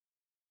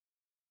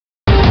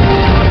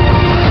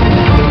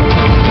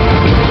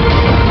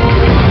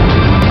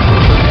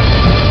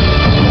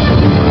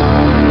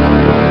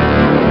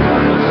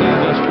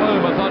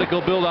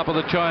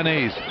the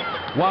Chinese.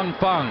 Wang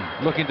Feng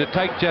looking to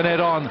take Jeanette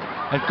on,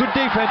 and good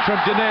defense from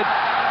Jeanette,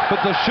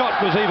 but the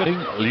shot was even.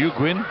 Liu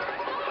Guin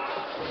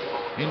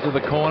into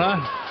the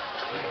corner.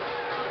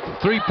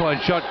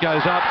 Three-point shot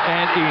goes up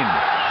and in.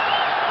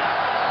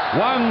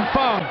 Wang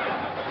Feng,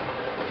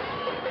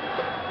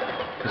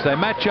 as they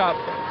match up,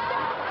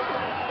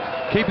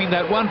 keeping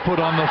that 1 foot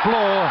on the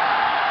floor.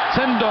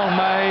 Sen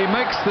Dongmei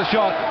makes the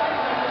shot,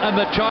 and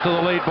the China to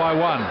the lead by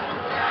 1.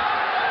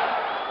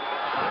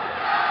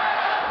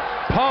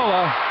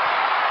 Pola.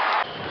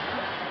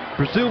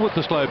 Brazil with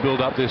the slow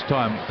build-up this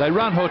time. They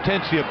run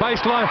Hortensia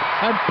baseline,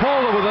 and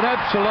Pola with an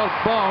absolute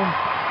bomb.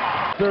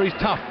 Very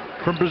tough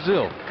from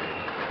Brazil.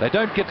 They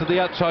don't get to the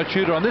outside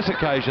shooter on this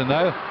occasion,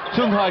 though.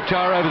 Sung Hai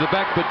Cha over the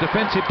back, but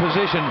defensive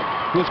position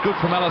was good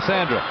from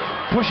Alessandra.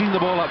 Pushing the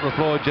ball up the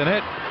floor,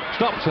 Jeanette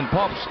stops and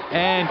pops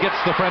and gets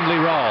the friendly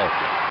roll.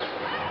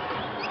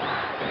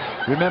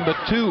 Remember,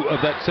 2 of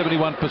that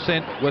 71%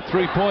 were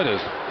three-pointers.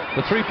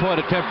 The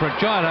three-point attempt from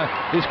China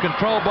is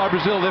controlled by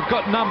Brazil. They've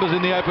got numbers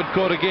in the open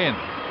court again.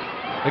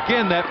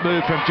 Again, that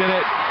move from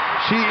Jeanette.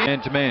 She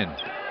man-to-man.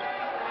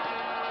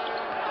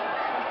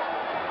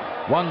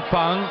 Wang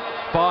Feng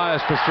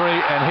fires for 3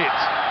 and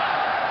hits.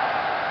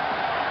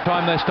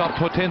 Time they stop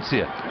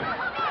Hortensia.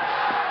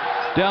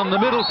 Down the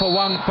middle for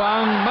Wang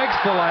Feng, makes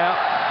the layup.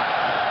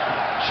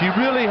 She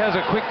really has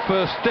a quick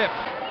first step,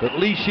 but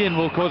Li Xin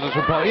will cause us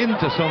a problem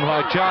into Sung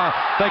Hai Cha.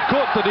 They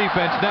caught the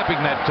defense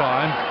napping that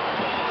time.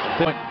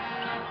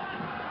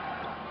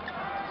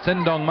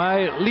 Sen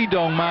Dongmei, Li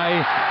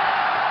Dongmei,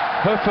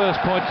 her first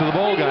point to the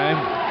ball game,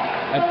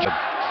 and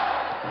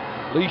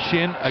Li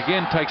Xin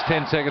again takes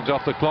 10 seconds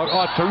off the clock.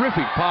 Oh,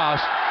 terrific pass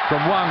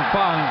from Wang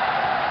Feng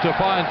to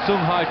find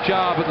Sung Hai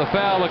Cha, but the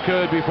foul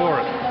occurred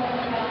before it.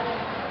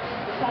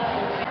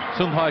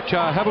 Sung Hai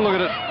Cha, have a look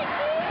at it.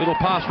 Little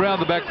pass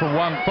round the back from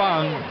Wang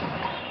Feng.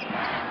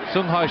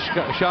 Sung Hai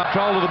Cha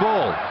control of the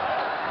ball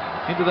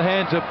into the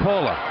hands of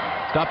Pola.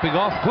 Dumping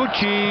off,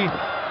 Pucci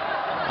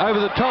over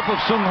the top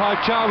of Sung Hai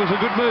Cha was a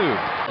good move.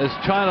 As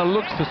China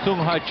looks for Sung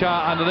Hai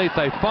Cha underneath,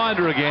 they find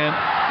her again,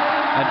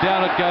 and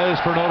down it goes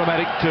for an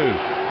automatic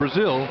 2.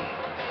 Brazil,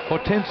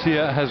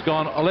 Hortensia has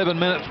gone 11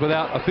 minutes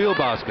without a field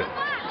basket.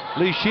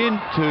 Li Xin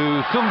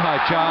to Sung Hai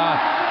Cha.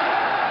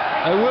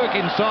 They work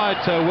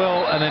inside so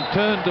well and then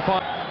turn to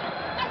find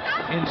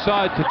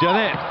inside to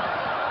Jeanette.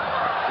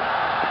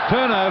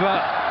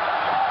 Turnover.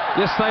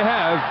 Yes, they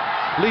have.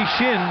 Li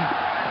Xin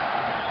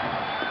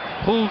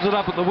pulls it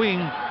up at the wing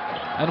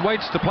and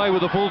waits to play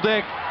with the full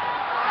deck.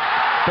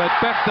 But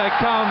back they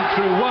come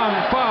through Wang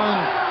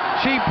Feng.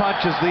 She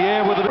punches the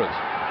air with it.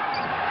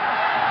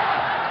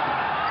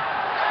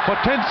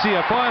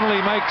 Hortensia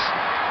finally makes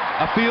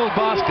a field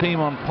basket. Team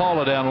on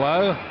Pola down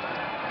low.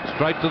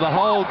 Straight to the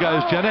hole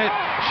goes Jeanette.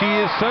 She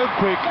is so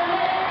quick,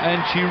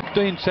 and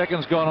 15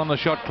 seconds gone on the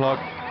shot clock.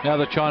 Now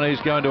the Chinese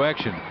go into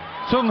action.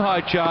 Sung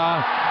Hai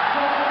Cha.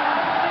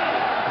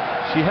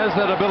 She has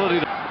that ability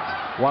to.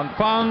 Wang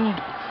Feng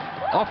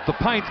off the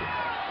paint.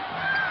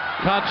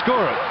 Can't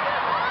score it.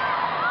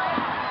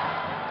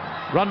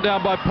 Run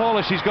down by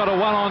Pola. She's got a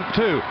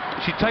 1-on-2.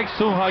 She takes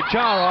Sung Hai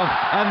Cha on,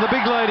 and the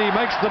big lady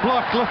makes the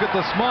block. Look at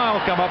the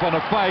smile come up on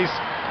her face.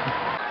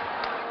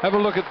 Have a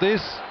look at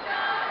this.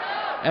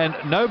 And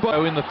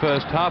nobody in the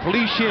first half.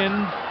 Li Xin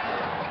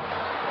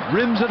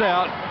rims it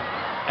out,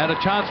 and a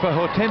chance for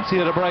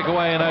Hortensia to break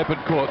away in open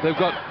court. They've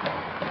got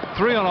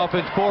 3 on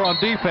offense, 4 on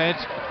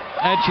defense,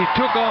 and she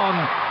took on.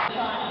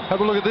 Have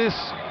a look at this.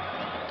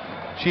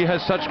 She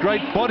has such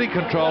great body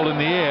control in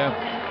the air.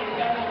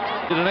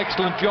 Did an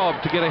excellent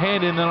job to get a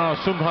hand in on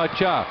Sung Hai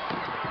Cha.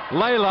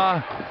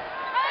 Layla,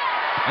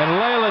 and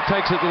Layla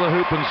takes it to the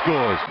hoop and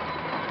scores.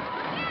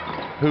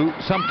 Who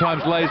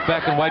sometimes lays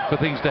back and wait for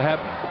things to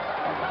happen.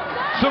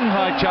 Sung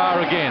Hai Cha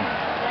again,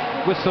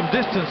 with some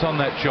distance on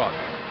that shot.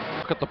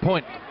 Look at the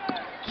point.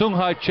 Sung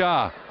Hai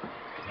Cha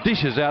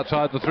dishes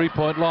outside the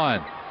three-point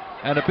line,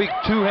 and a big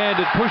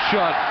two-handed push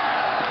shot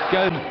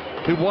goes,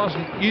 who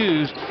wasn't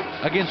used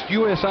against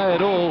USA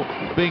at all,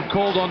 being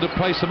called on to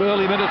play some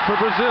early minutes for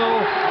Brazil,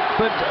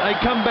 but they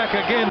come back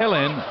again.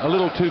 Helen a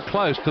little too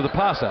close to the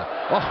passer.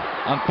 Oh,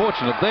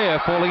 unfortunate there,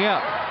 falling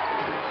out.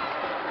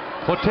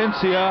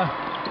 Hortensia,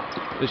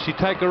 does she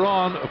take her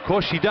on? Of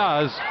course she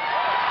does.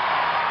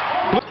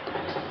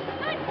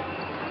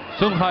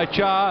 Sung Hai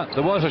Cha,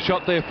 there was a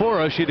shot there for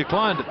her, she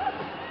declined it.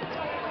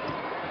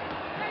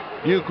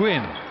 Liu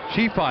Guin,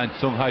 she finds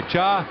Sung Hai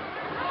Cha,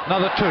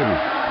 another 2.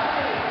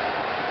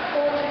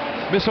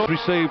 Miss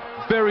received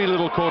very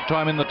little court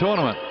time in the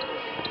tournament.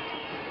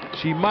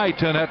 She may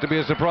turn out to be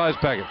a surprise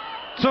packet.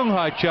 Sung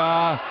Hai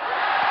Cha,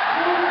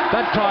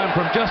 that time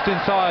from just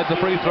inside the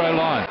free throw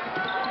line.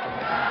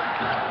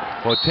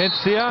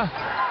 Hortensia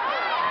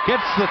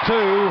gets the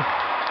 2.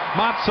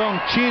 Matsong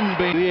Chin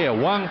being there.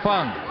 Wang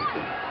Feng.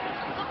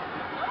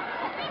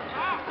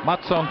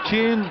 Matsong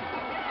Chin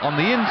on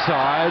the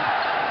inside,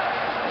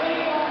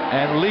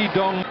 and Li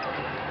Dong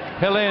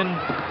Helen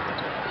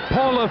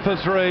Pola for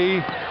 3,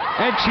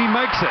 and she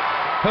makes it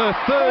her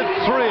 3rd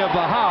 3 of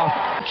the half.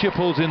 She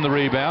pulls in the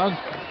rebound.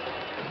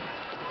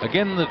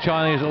 Again, the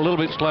Chinese a little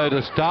bit slow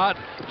to start.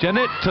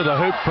 Janet to the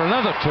hoop for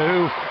another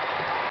two.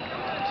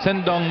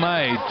 Sen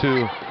Dongmei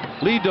to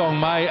Li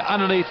Dongmei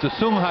underneath to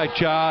Sung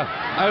Hai-cha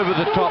over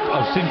the top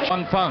of Sin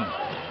Chung Feng.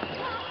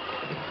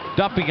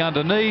 Dumping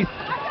underneath.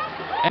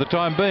 For the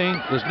time being,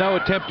 there's no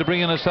attempt to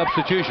bring in a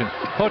substitution.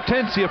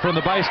 Hortensia from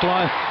the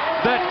baseline.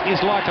 That is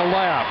like a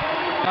layup.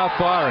 Now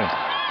firing.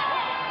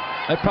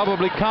 They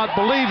probably can't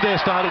believe their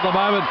start at the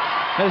moment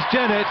as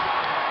Janet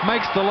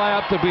makes the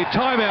layup. There'll be a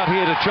timeout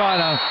here to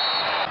China.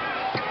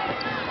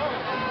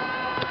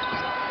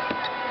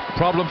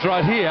 Problems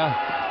right here.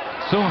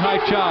 Sung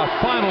Hai-cha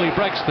finally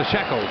breaks the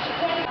shackles.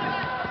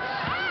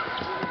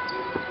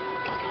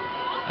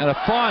 And a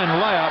fine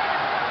layup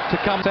to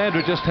come.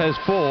 Sandra just has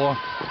 4,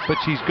 but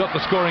she's got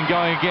the scoring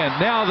going again.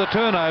 Now the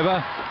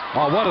turnover.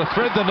 Oh, what a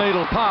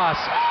thread-the-needle pass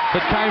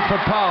that came from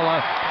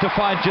Paula to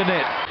find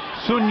Jeanette.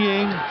 Sun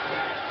Ying,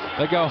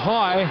 they go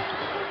high,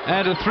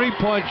 and a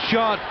three-point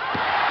shot.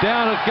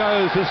 Down it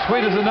goes, as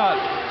sweet as a nut,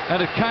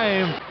 and it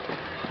came.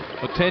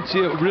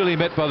 Hortensia really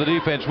met by the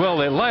defense well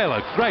there.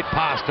 Layla, great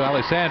pass to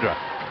Alessandra,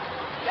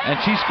 and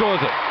she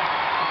scores it.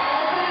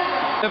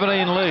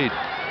 17 lead.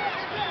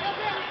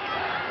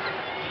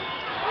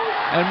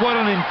 And what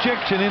an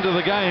injection into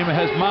the game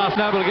has Mars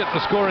been able to get the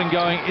scoring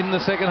going in the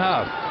second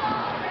half.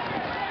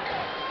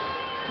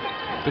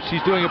 But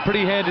she's doing a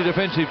pretty handy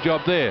defensive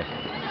job there.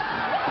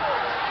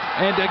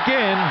 And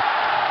again,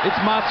 it's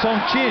Ma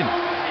Song-chin.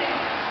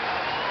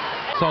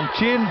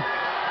 Song-chin,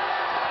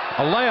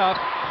 a layup,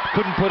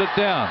 couldn't put it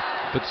down,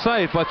 but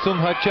saved by Sung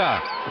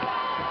Ha-cha.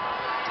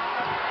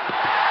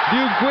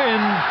 Liu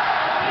Gwyn,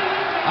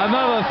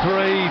 another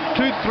 3,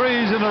 2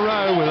 threes in a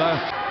row with her.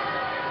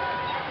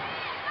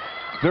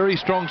 Very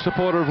strong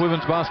supporter of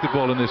women's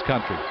basketball in this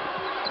country.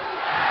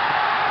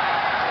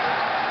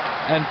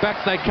 And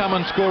back they come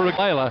and score a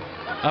Layla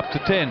up to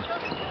 10.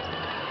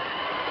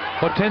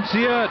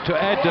 Hortensia to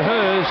add to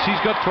hers, she's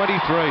got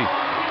 23.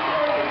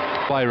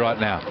 Play right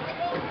now.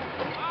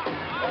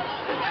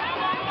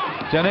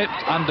 Janet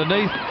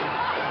underneath.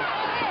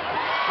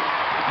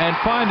 And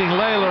finding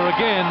Layla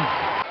again.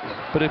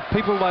 But if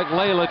people like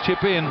Layla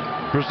chip in,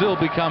 Brazil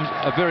becomes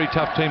a very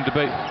tough team to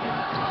beat.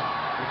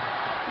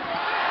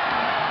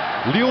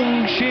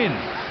 Leung Shin.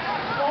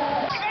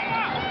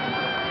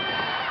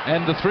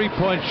 And the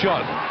three-point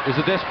shot is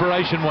a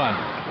desperation one.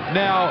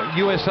 Now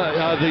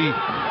the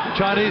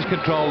Chinese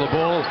control the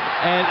ball,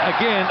 and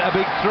again a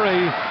big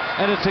 3,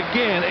 and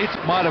it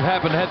might have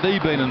happened had they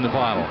been in the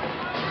final.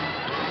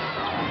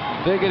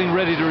 They're getting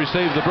ready to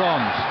receive the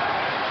bronze.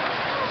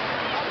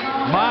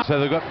 So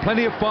they've got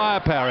plenty of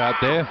firepower out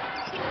there.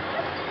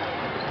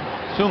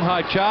 Sung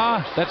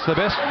Hai-cha, that's the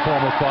best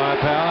form of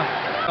firepower.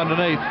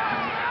 Underneath,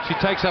 she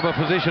takes up a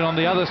position on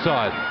the other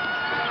side.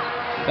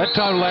 That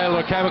time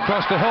Layla came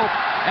across to help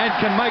and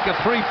can make a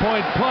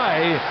three-point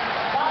play.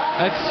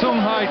 And Sung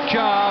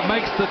Hai-cha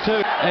makes the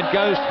 2 and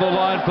goes to the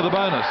line for the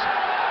bonus.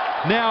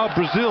 Now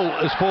Brazil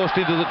is forced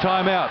into the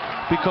timeout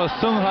because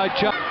Sung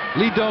Hai-cha,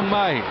 Li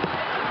Dongmei,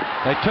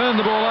 they turn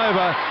the ball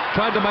over,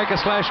 tried to make a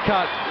slash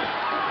cut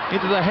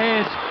into the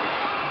hands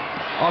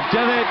of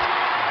Janet.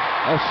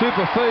 A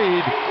super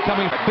feed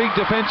coming, big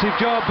defensive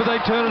job, but they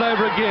turn it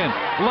over again.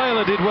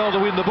 Layla did well to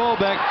win the ball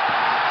back,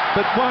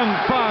 but Wang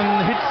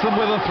Feng hits them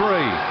with a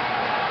 3.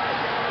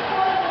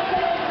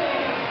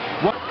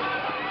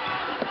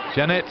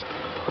 Janet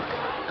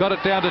got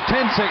it down to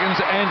 10 seconds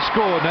and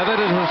scored. Now that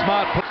is a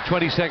smart put.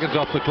 20 seconds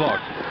off the clock.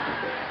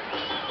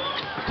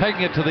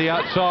 Taking it to the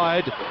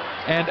outside,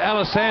 and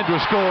Alessandra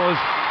scores.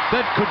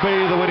 That could be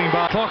the winning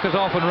bar. Clock is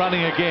off and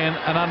running again,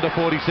 and under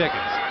 40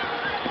 seconds.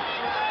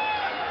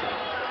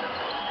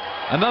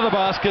 Another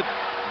basket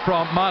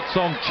from Ma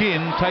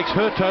Song-chin takes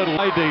her total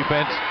play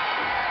defense.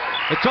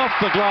 It's off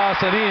the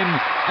glass and in,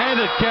 and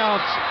it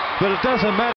counts, but it doesn't matter.